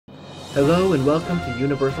Hello and welcome to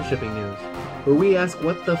Universal Shipping News, where we ask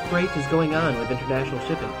what the freight is going on with international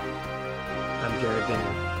shipping. I'm Jared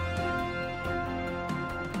Vineyard.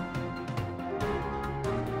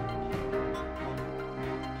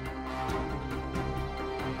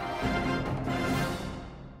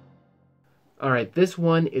 Alright, this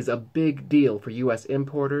one is a big deal for U.S.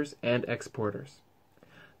 importers and exporters.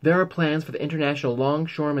 There are plans for the International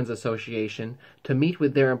Longshoremen's Association to meet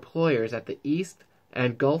with their employers at the East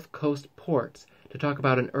and Gulf Coast ports to talk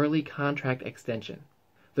about an early contract extension.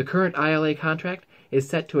 The current ILA contract is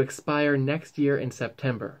set to expire next year in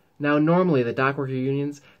September. Now, normally the dockworker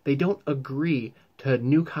unions, they don't agree to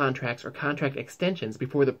new contracts or contract extensions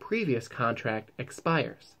before the previous contract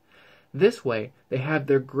expires. This way, they have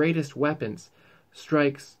their greatest weapons,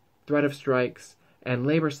 strikes, threat of strikes, and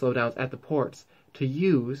labor slowdowns at the ports to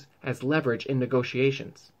use as leverage in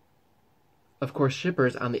negotiations. Of course,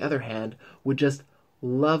 shippers, on the other hand, would just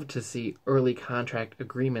love to see early contract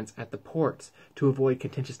agreements at the ports to avoid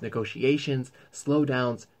contentious negotiations,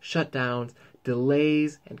 slowdowns, shutdowns,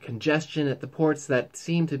 delays, and congestion at the ports that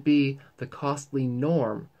seem to be the costly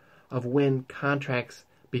norm of when contracts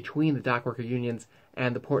between the dockworker unions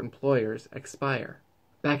and the port employers expire.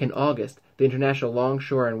 Back in August, the International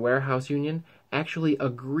Longshore and Warehouse Union actually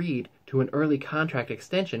agreed to an early contract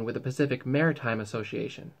extension with the Pacific Maritime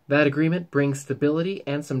Association. That agreement brings stability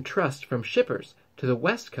and some trust from shippers to the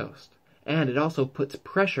West Coast, and it also puts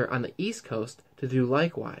pressure on the East Coast to do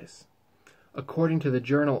likewise. According to the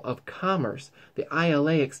Journal of Commerce, the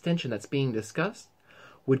ILA extension that's being discussed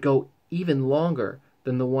would go even longer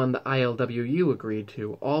than the one the ILWU agreed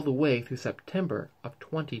to, all the way through September of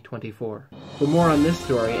 2024. For more on this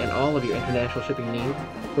story and all of your international shipping needs,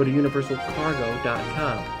 go to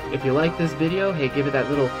universalcargo.com. If you like this video, hey, give it that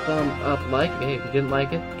little thumb up like. Hey, if you didn't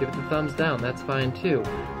like it, give it the thumbs down. That's fine too.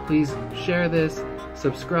 Please share this,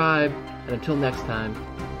 subscribe, and until next time,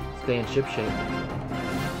 stay in ship shape.